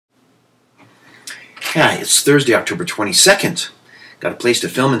Yeah, it's Thursday, October 22nd. Got a place to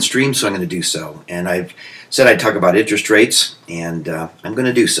film and stream, so I'm going to do so. And I've said I'd talk about interest rates, and I'm going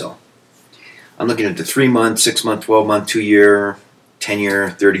to do so. I'm looking at the 3-month, 6-month, 12-month, 2-year,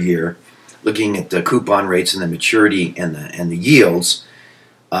 10-year, 30-year, looking at the coupon rates and the maturity and the yields.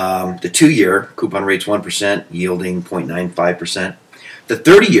 The 2-year coupon rate's 1%, yielding 0.95%. The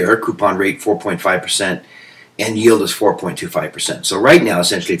 30-year coupon rate 4.5%, and yield is 4.25%. So right now,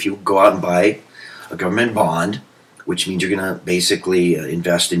 essentially, if you go out and buy a government bond, which means you're going to basically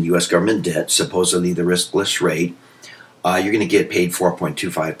invest in U.S. government debt, supposedly the riskless rate, you're going to get paid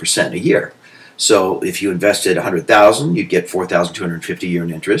 4.25% a year. So if you invested $100,000, you'd get $4,250 a year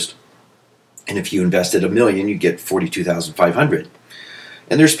in interest. And if you invested $1 million, you'd get $42,500.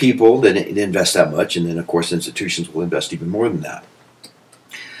 And there's people that invest that much, and then of course institutions will invest even more than that.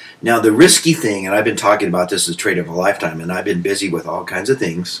 Now the risky thing, and I've been talking about this as a trade of a lifetime, and I've been busy with all kinds of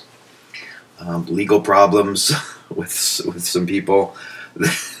things, legal problems with some people.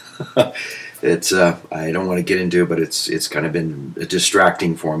 It's I don't want to get into it, but it's kind of been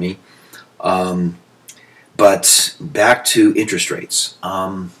distracting for me. But back to interest rates.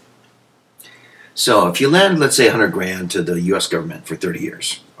 So if you lend, let's say, 100 grand to the U.S. government for 30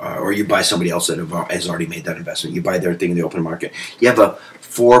 years, or you buy somebody else that has already made that investment, you buy their thing in the open market, you have a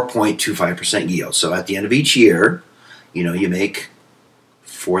 4.25% yield. So at the end of each year, you make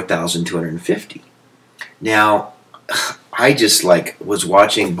 $4,250. Now, I just was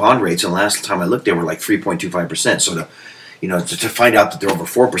watching bond rates, and last time I looked, they were like 3.25%. So to find out that they're over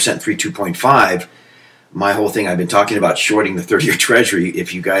 4%, 3.25%. My whole thing, I've been talking about shorting the 30-year Treasury.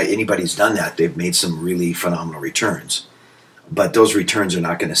 If anybody's done that, they've made some really phenomenal returns. But those returns are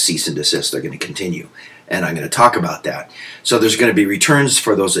not going to cease and desist. They're going to continue. And I'm going to talk about that. So there's going to be returns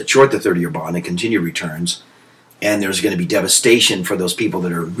for those that short the 30-year bond and continue returns. And there's going to be devastation for those people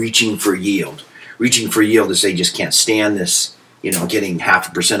that are reaching for yield. Reaching for yield is they just can't stand this, getting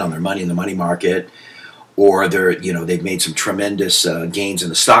 0.5% on their money in the money market. Or they've made some tremendous gains in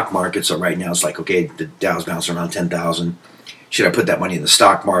the stock market. So right now it's like, okay, the Dow's bouncing around 10,000. Should I put that money in the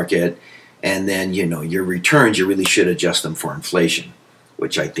stock market? And then, your returns, you really should adjust them for inflation,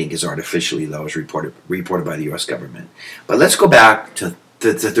 which I think is artificially low, as reported by the U.S. government. But let's go back to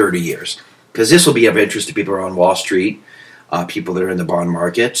the 30 years, because this will be of interest to people around Wall Street, people that are in the bond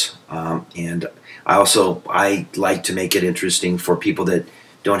market. And I like to make it interesting for people that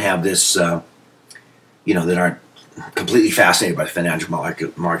don't have this... that aren't completely fascinated by the financial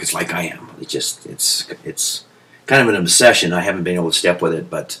markets like I am. It's kind of an obsession. I haven't been able to step with it,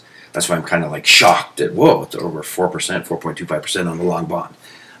 but that's why I'm kind of shocked at, whoa, it's over 4%, 4.25% on the long bond.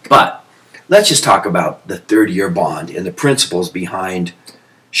 But let's just talk about the 30-year bond and the principles behind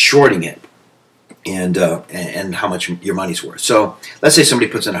shorting it and how much your money's worth. So let's say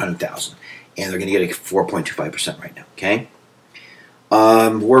somebody puts in $100,000 and they're going to get a 4.25% right now, okay?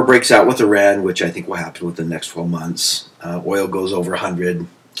 War breaks out with Iran, which I think will happen within the next 12 months. Oil goes over 100,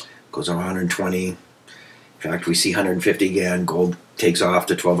 goes over 120. In fact, we see 150 again. Gold takes off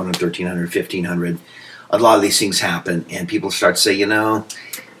to 1,200, 1,300, 1,500. A lot of these things happen, and people start to say, I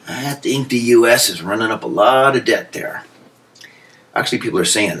think the U.S. is running up a lot of debt there. Actually, people are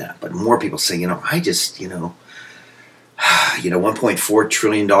saying that, but more people say, I just, $1.4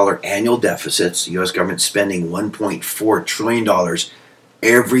 trillion annual deficits. The U.S. government spending $1.4 trillion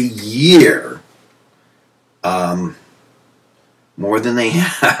every year, more than they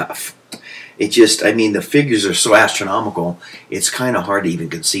have. The figures are so astronomical, it's kind of hard to even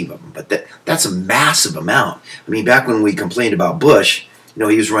conceive of them. But that's a massive amount. Back when we complained about Bush, he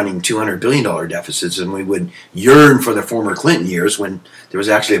was running $200 billion deficits, and we would yearn for the former Clinton years when there was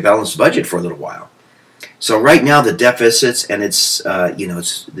actually a balanced budget for a little while. So right now the deficits and it's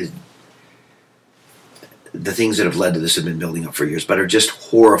the things that have led to this have been building up for years, but are just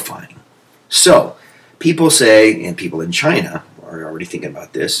horrifying. So people say, and people in China are already thinking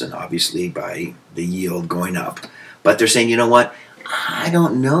about this, and obviously by the yield going up, but they're saying, I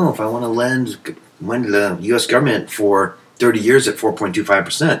don't know if I want to lend to the U.S. government for 30 years at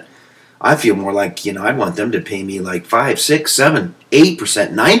 4.25%. I feel more like, I'd want them to pay me like 5, 6, 7,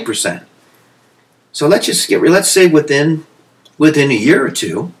 8%, 9%. So let's say within a year or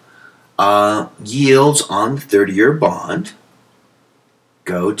two, yields on the 30-year bond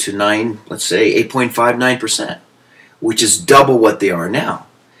go to 8.59%, which is double what they are now.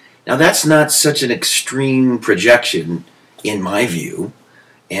 Now that's not such an extreme projection in my view,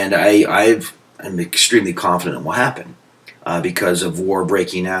 and I'm extremely confident it will happen because of war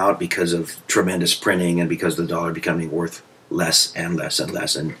breaking out, because of tremendous printing, and because of the dollar becoming worth less and less and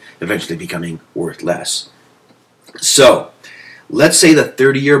less, and eventually becoming worth less. So let's say the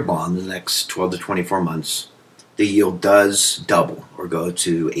 30-year bond in the next 12 to 24 months, the yield does double or go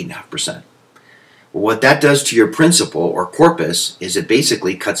to 8.5%. Well, what that does to your principal or corpus is it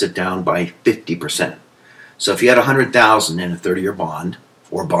basically cuts it down by 50%. So if you had $100,000 in a 30-year bond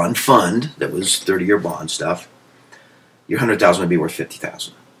or bond fund that was 30-year bond stuff, your $100,000 would be worth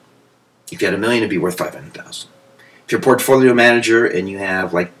 $50,000. If you had $1 million, it'd be worth $500,000. If you're a portfolio manager and you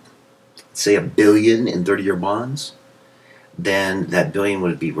have, like, say $1 billion in 30-year bonds, then that $1 billion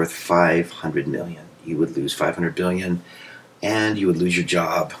would be worth $500 million. You would lose $500 billion, and you would lose your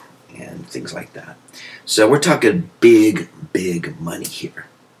job and things like that. So we're talking big, big money here.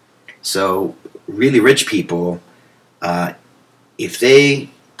 So really rich people, if they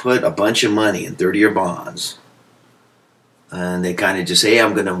put a bunch of money in 30-year bonds, and they kind of just say, hey,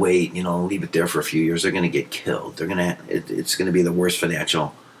 I'm going to wait, leave it there for a few years, they're going to get killed. It's going to be the worst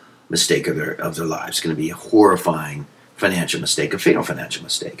financial mistake of their lives. It's going to be a horrifying financial mistake, a fatal financial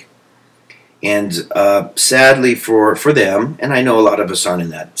mistake. And sadly for them, and I know a lot of us aren't in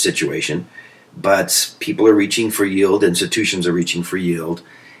that situation, but people are reaching for yield, institutions are reaching for yield,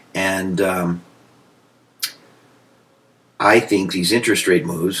 and I think these interest rate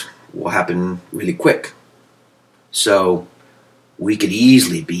moves will happen really quick. So we could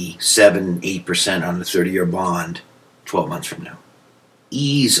easily be 7-8% on the 30-year bond 12 months from now.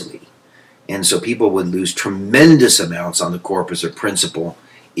 Easily. And so people would lose tremendous amounts on the corpus or principal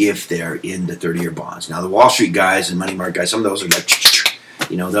if they're in the 30-year bonds. Now, the Wall Street guys and money market guys, some of those are like,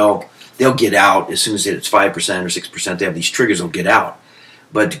 they'll get out as soon as it's 5% or 6%. They have these triggers, they'll get out.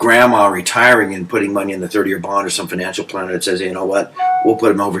 But grandma retiring and putting money in the 30-year bond or some financial planner that says, hey, you know what, we'll put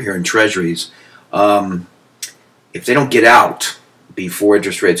them over here in treasuries. If they don't get out before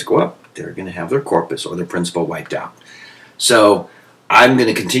interest rates go up, they're going to have their corpus or their principal wiped out. So I'm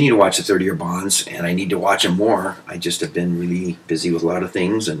going to continue to watch the 30-year bonds, and I need to watch them more. I just have been really busy with a lot of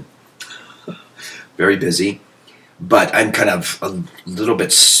things and very busy. But I'm kind of a little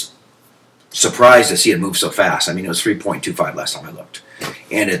bit surprised to see it move so fast. I mean, it was 3.25 last time I looked.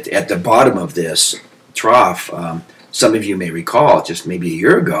 And at the bottom of this trough, some of you may recall, just maybe a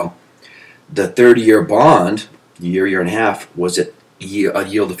year ago, the 30-year bond, year and a half, was at a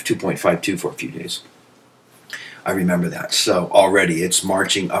yield of 2.52 for a few days. I remember that. So already it's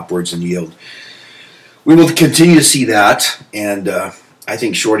marching upwards in yield. We will continue to see that, and I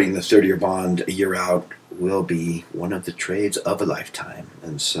think shorting the 30-year bond a year out will be one of the trades of a lifetime.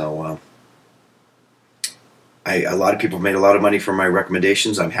 And so a lot of people have made a lot of money from my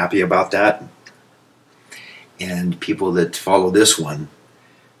recommendations. I'm happy about that. And people that follow this one,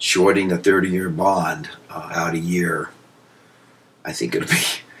 shorting the 30-year bond out a year, I think it'll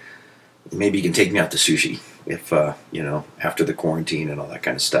be, maybe you can take me out to sushi if, after the quarantine and all that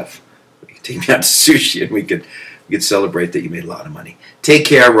kind of stuff. You can take me out to sushi and we could celebrate that you made a lot of money. Take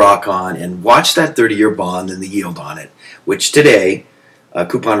care, rock on, and watch that 30-year bond and the yield on it, which today,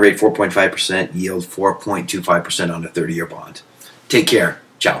 coupon rate 4.5%, yield 4.25% on a 30-year bond. Take care.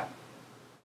 Ciao.